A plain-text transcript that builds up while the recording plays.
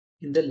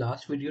In the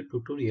last video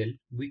tutorial,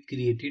 we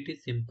created a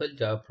simple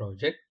Java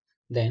project.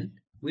 Then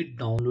we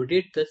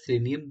downloaded the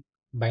Selenium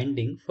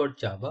binding for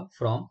Java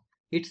from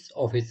its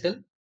official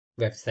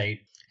website,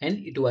 and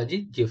it was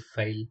a zip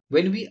file.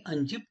 When we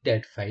unzipped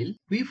that file,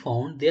 we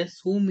found there are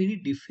so many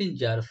different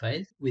jar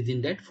files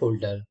within that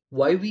folder.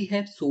 Why we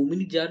have so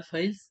many jar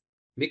files?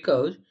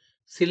 Because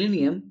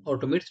Selenium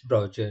automates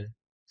browser.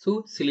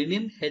 So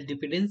Selenium has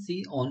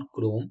dependency on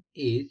Chrome,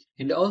 Edge,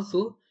 and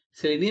also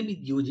Selenium is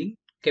using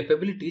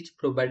capabilities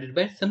provided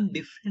by some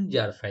different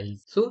jar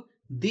files. So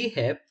they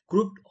have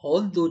grouped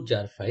all those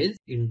jar files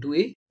into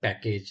a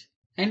package,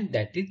 and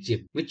that is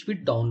zip, which we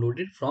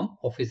downloaded from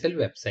official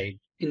website.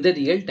 In the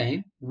real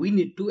time, we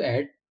need to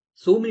add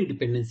so many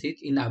dependencies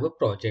in our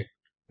project,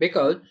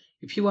 because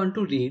if you want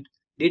to read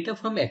data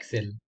from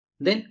Excel,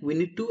 then we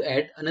need to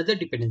add another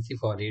dependency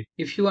for it.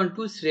 If you want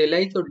to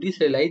serialize or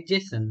deserialize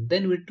JSON,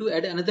 then we need to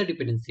add another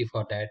dependency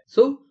for that.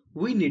 So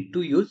we need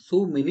to use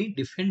so many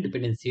different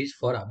dependencies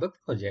for our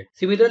project.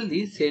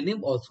 Similarly,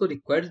 Selenium also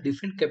requires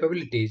different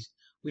capabilities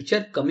which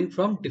are coming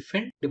from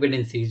different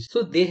dependencies.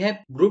 So they have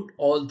grouped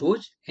all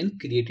those and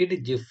created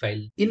a zip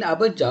file. In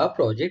our Java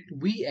project,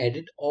 we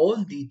added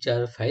all these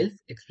jar files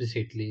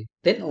explicitly.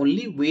 Then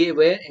only we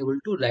were able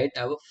to write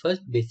our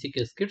first basic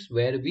scripts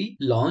where we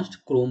launched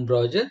Chrome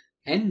browser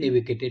and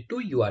navigated to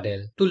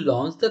URL. To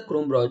launch the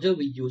Chrome browser,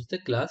 we use the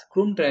class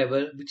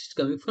ChromeDriver, which is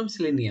coming from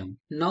Selenium.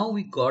 Now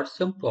we got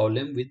some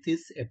problem with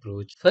this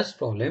approach. First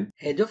problem,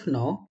 as of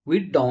now,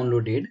 we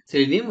downloaded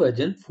Selenium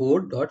version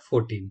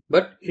 4.14,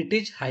 but it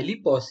is highly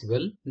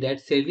possible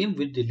that Selenium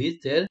will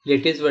release their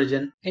latest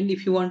version, and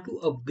if you want to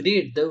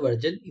upgrade the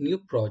version in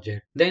your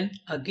project, then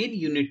again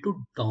you need to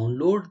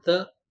download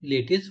the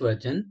latest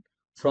version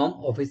from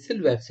official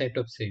website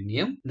of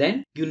Selenium.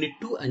 Then you need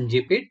to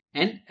unzip it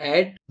and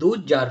add those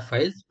jar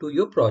files to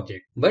your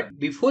project. But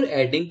before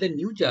adding the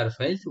new jar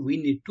files, we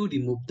need to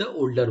remove the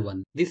older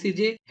one. This is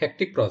a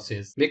hectic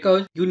process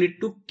because you need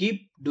to keep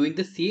doing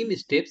the same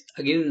steps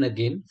again and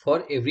again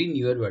for every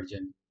newer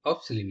version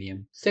of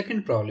Selenium.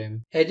 Second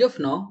problem, as of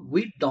now,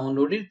 we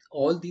downloaded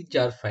all these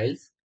jar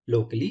files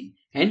locally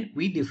and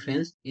we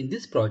differenced in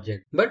this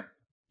project. But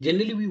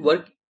generally we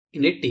work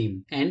in a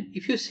team, and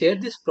if you share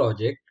this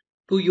project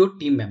to your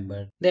team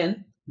member,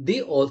 then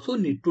they also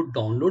need to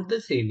download the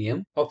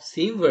Selenium of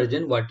same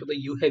version whatever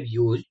you have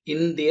used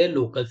in their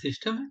local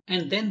system,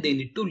 and then they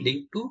need to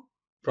link to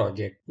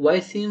project. Why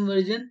same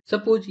version?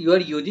 Suppose you are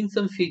using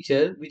some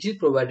feature which is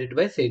provided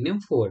by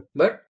Selenium 4,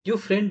 but your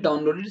friend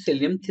downloaded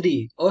Selenium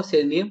 3 or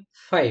Selenium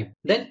 5,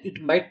 then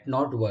it might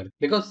not work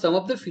because some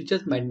of the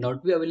features might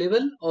not be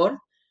available or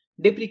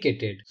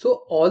deprecated.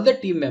 So all the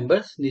team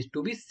members need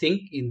to be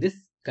synced in this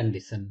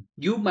condition.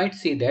 You might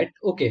say that,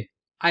 okay,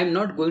 I'm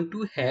not going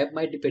to have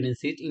my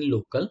dependencies in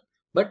local,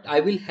 but I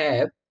will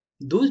have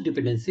those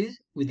dependencies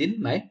within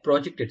my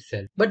project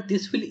itself. But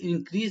this will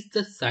increase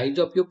the size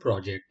of your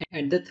project.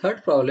 And the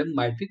third problem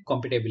might be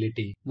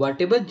compatibility.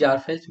 Whatever jar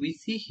files we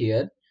see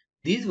here,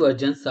 these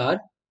versions are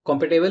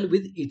compatible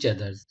with each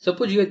other.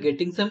 Suppose you are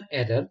getting some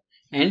error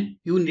and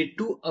you need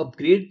to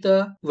upgrade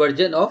the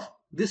version of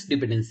this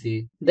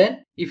dependency.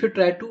 Then if you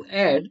try to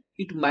add,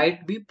 it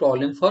might be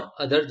problem for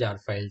other jar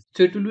files.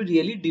 So it will be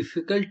really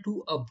difficult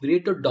to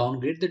upgrade or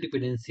downgrade the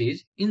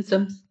dependencies in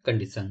some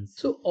conditions.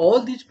 So all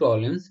these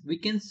problems we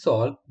can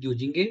solve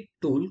using a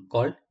tool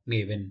called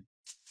Maven.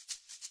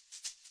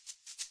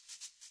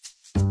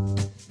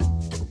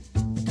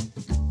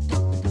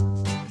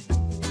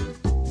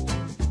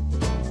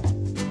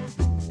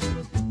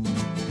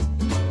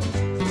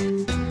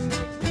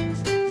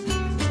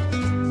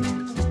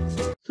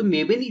 So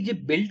Maven is a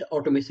build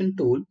automation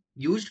tool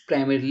used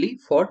primarily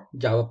for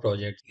Java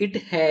projects. It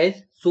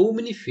has so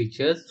many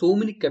features, so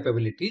many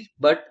capabilities,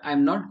 but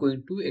I'm not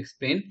going to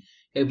explain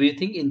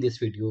everything in this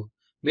video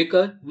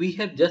because we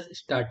have just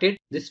started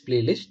this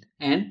playlist,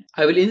 and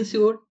I will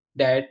ensure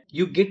that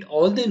you get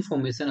all the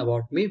information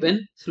about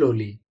Maven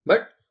slowly.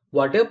 But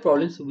whatever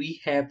problems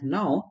we have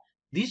now,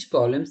 these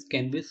problems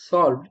can be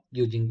solved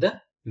using the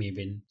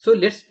Maven. So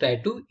let's try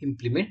to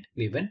implement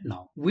Maven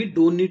now. We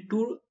don't need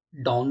to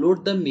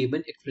download the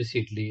Maven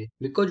explicitly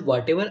because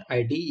whatever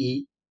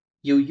IDE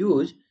you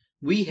use,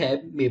 we have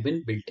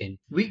Maven built in.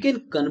 We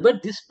can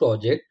convert this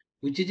project,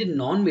 which is a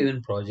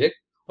non-Maven project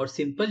or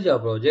simple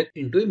Java project,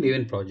 into a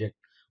Maven project.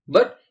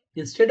 But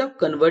instead of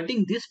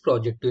converting this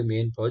project to a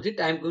Maven project,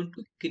 I am going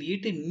to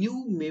create a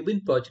new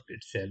Maven project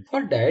itself.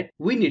 For that,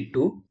 we need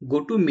to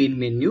go to main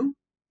menu,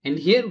 and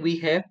here we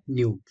have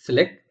new,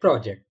 select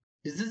project.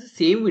 This is the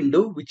same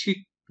window which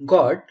we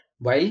got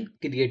while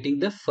creating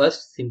the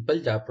first simple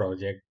Java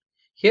project.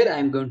 Here I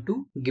am going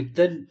to give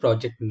the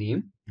project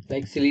name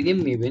like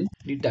Selenium Maven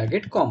the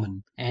target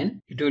common, and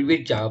it will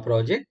be Java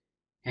project.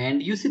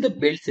 And you see the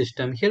build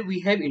system. Here we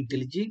have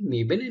IntelliJ,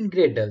 Maven and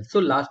Gradle. So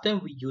last time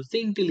we used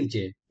the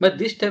IntelliJ, but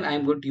this time I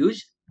am going to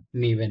use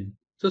Maven.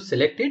 So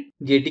select it.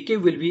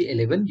 JDK will be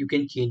 11. You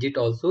can change it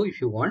also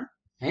if you want.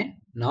 And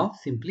now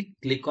simply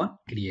click on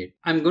create.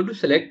 I'm going to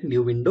select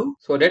new window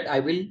so that I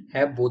will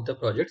have both the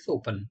projects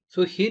open.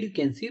 So here you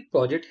can see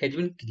project has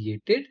been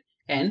created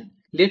and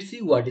let's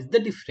see what is the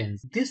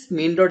difference. This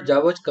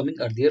main.java was coming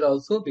earlier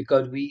also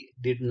because we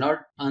did not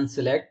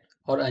unselect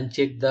or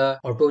uncheck the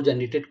auto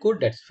generated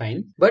code. That's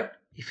fine. But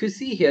if you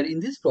see here in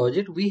this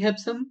project, we have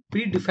some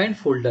predefined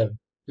folder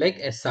like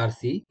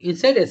src.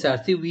 Inside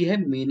src, we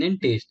have main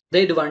and test.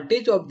 The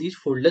advantage of these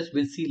folders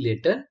we'll see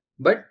later.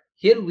 But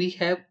here we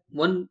have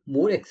one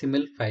more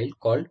XML file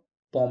called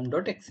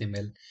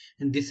pom.xml,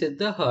 and this is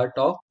the heart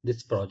of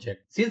this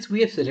project. Since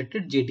we have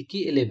selected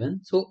JDK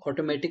 11, so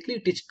automatically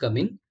it is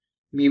coming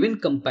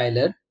Maven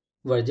compiler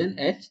version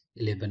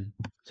H11.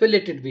 So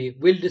let it be.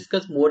 We'll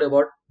discuss more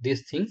about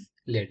these things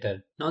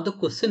later. Now the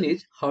question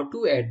is how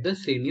to add the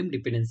Selenium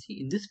dependency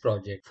in this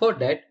project. For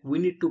that, we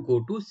need to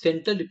go to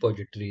central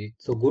repository.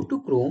 So go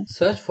to Chrome,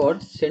 search for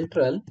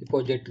central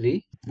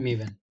repository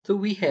Maven. So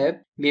we have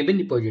Maven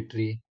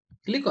repository.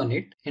 Click on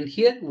it, and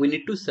here we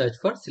need to search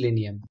for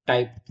Selenium.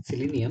 Type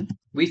Selenium.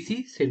 We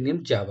see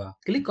Selenium Java.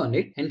 Click on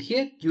it, and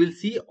here you will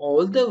see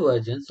all the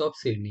versions of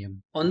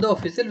Selenium. On the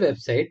official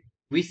website,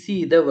 we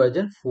see the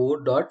version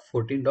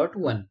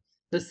 4.14.1.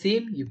 The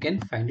same you can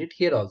find it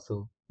here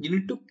also. You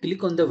need to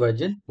click on the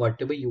version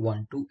whatever you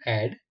want to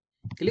add.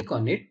 Click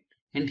on it,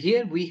 and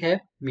here we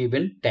have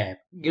Maven tab.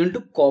 You need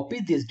to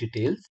copy these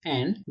details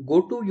and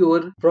go to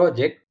your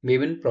project,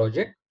 Maven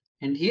project,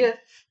 and here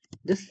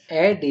just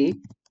add a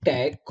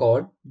tag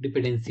called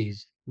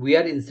dependencies. We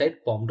are inside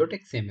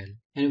pom.xml,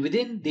 and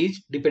within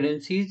these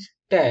dependencies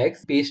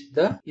tags paste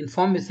the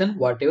information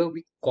whatever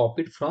we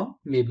copied from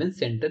Maven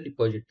Central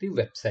Repository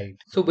website.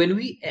 So when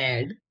we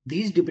add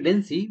these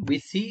dependency, we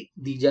see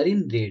these are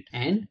in red,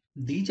 and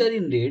these are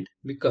in red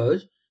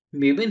because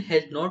Maven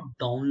has not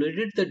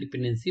downloaded the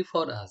dependency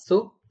for us.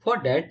 So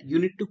for that, you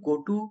need to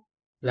go to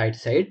right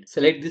side,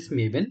 select this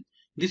Maven.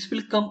 This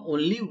will come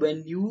only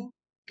when you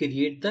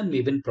create the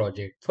Maven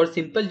project. For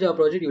simple Java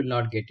project, you will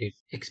not get it.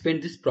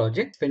 Expand this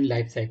project, expand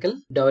lifecycle,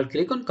 double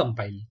click on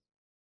compile.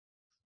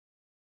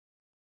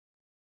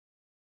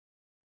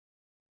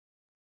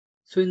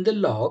 So in the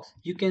logs,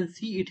 you can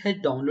see it has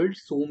downloaded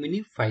so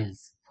many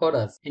files for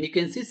us. And you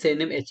can see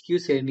Selenium HQ,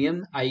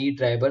 Selenium IE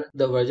driver,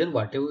 the version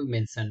whatever we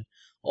mentioned.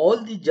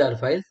 All these jar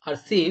files are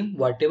same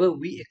whatever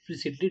we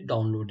explicitly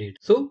downloaded.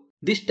 So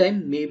this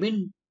time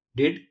Maven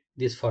did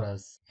this for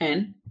us.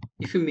 And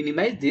if you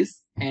minimize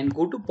this and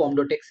go to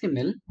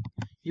pom.xml,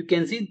 you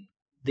can see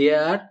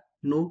there are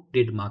no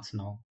red marks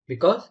now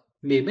because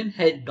Maven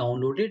has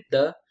downloaded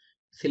the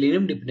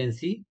Selenium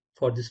dependency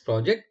for this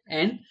project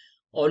and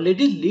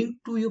already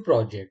linked to your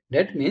project.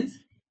 That means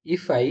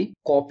if I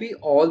copy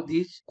all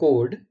this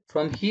code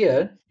from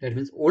here, that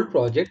means old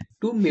project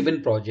to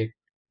Maven project,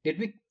 let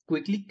me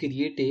quickly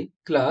create a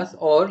class,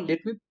 or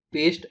let me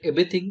paste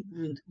everything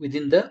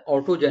within the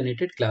auto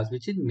generated class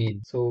which is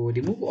main. So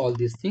remove all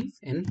these things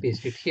and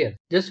paste it here.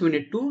 Just we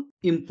need to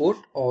import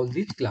all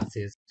these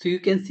classes. So you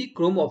can see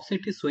Chrome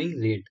offset is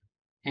showing red,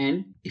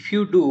 and if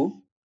you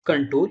do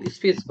control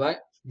spacebar,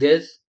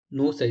 there's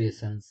no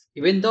suggestions.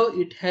 Even though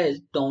it has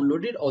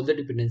downloaded all the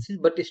dependencies,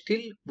 but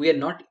still we are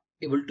not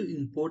able to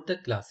import the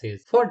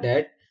classes. For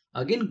that,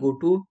 again go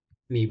to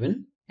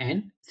Maven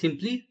and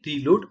simply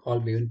reload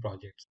all Maven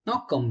projects.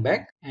 Now come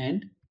back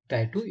and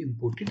try to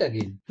import it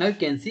again. Now you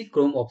can see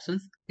Chrome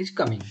options is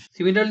coming.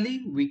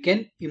 Similarly, we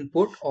can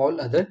import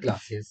all other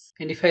classes.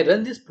 And if I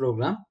run this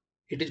program,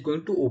 it is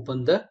going to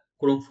open the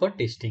Chrome for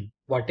testing,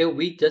 whatever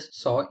we just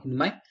saw in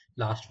my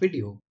last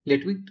video.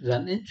 Let me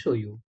run and show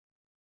you.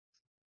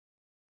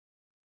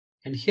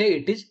 And here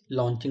it is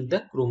launching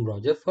the Chrome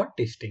browser for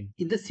testing.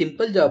 In the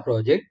simple Java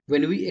project,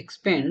 when we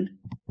expand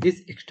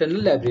this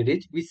external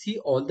libraries, we see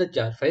all the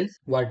jar files,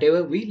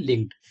 whatever we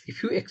linked.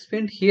 If you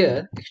expand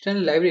here,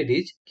 external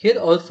libraries, here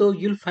also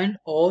you'll find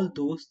all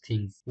those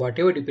things,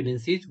 whatever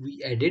dependencies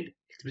we added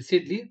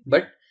explicitly,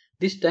 but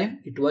this time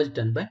it was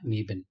done by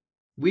Maven.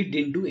 We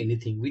didn't do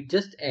anything. We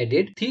just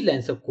added 3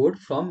 lines of code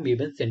from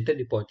Maven Center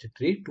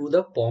repository to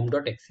the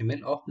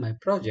pom.xml of my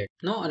project.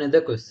 Now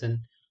another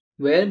question,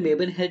 where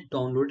Maven has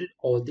downloaded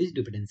all these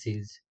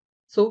dependencies.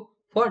 So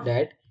for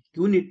that,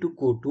 you need to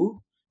go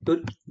to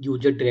your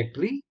user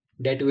directory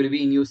that will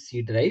be in your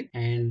C drive,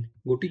 and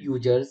go to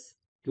users,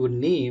 your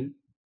name,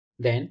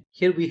 then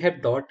here we have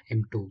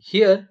 .m2.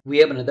 Here we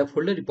have another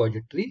folder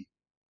repository,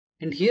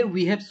 and here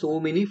we have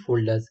so many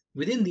folders.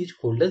 Within these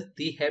folders,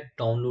 they have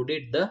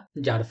downloaded the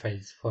jar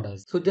files for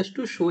us. So just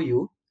to show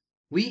you,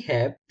 we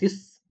have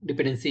this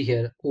dependency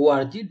here,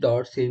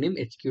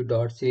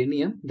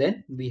 org.seleniumhq.selenium,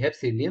 then we have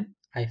selenium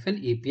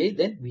 -API,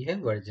 then we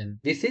have version.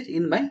 This is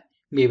in my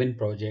Maven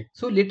project.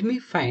 So let me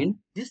find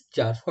this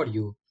jar for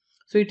you.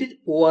 So it is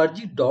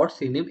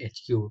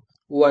org.seleniumhq.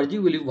 Org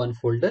will be one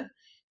folder.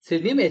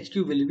 Selenium HQ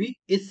will be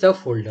a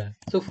subfolder.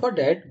 So for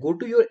that, go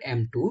to your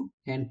M2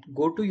 and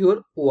go to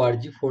your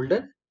org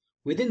folder.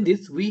 Within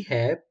this, we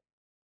have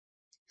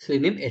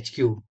Selenium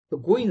HQ. So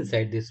go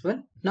inside this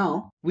one.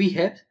 Now we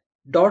have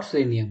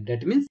 .selenium.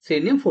 That means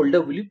Selenium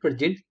folder will be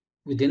present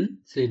within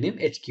Selenium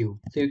HQ.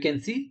 So you can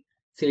see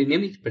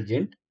Selenium is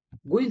present.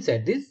 Go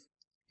inside this,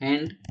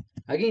 and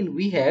again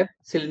we have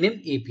Selenium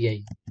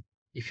API.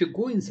 If you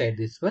go inside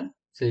this one,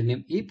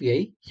 Selenium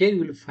API, here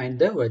you will find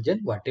the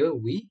version whatever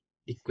we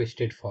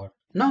requested for.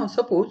 Now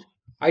suppose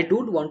I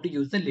don't want to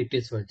use the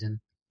latest version,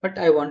 but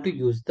I want to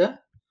use the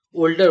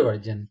older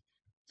version.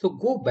 So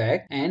go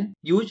back and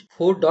use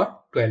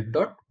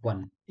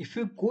 4.12.1. If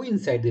you go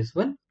inside this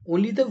one,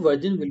 only the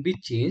version will be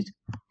changed.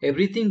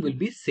 Everything will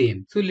be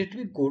same. So let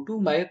me go to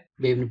my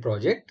Maven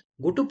project,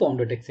 go to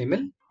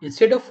pom.xml.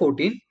 Instead of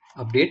 14,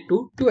 update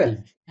to 12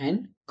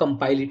 and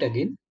compile it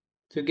again.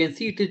 So you can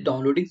see it is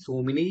downloading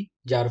so many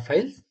jar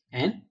files,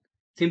 and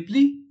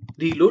simply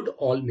reload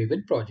all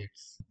Maven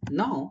projects.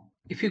 Now,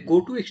 if you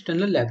go to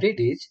external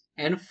libraries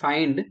and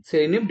find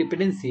Selenium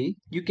dependency,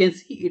 you can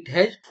see it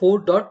has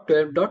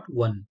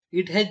 4.12.1.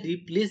 It has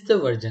replaced the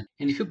version.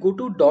 And if you go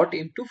to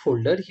 .m2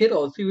 folder, here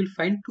also you will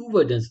find two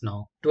versions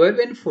now, 12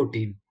 and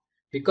 14.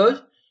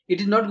 Because it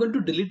is not going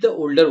to delete the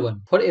older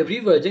one. For every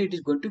version, it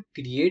is going to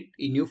create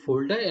a new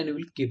folder and it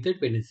will keep the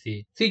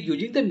dependency. So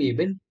using the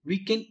Maven,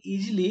 we can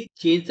easily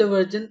change the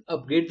version,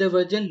 upgrade the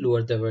version,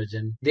 lower the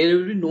version. There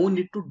will be no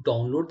need to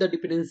download the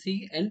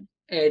dependency and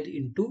add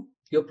into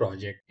your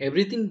project.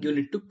 Everything you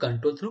need to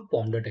control through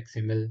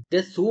pom.xml.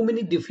 There's so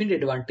many different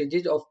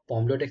advantages of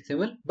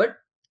pom.xml, but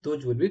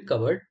those will be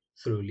covered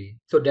slowly.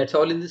 So that's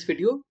all in this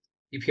video.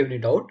 If you have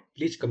any doubt,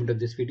 please comment on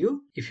this video.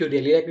 If you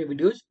really like my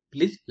videos,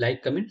 please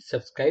like, comment,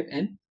 subscribe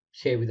and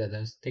share with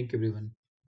others. Thank you everyone.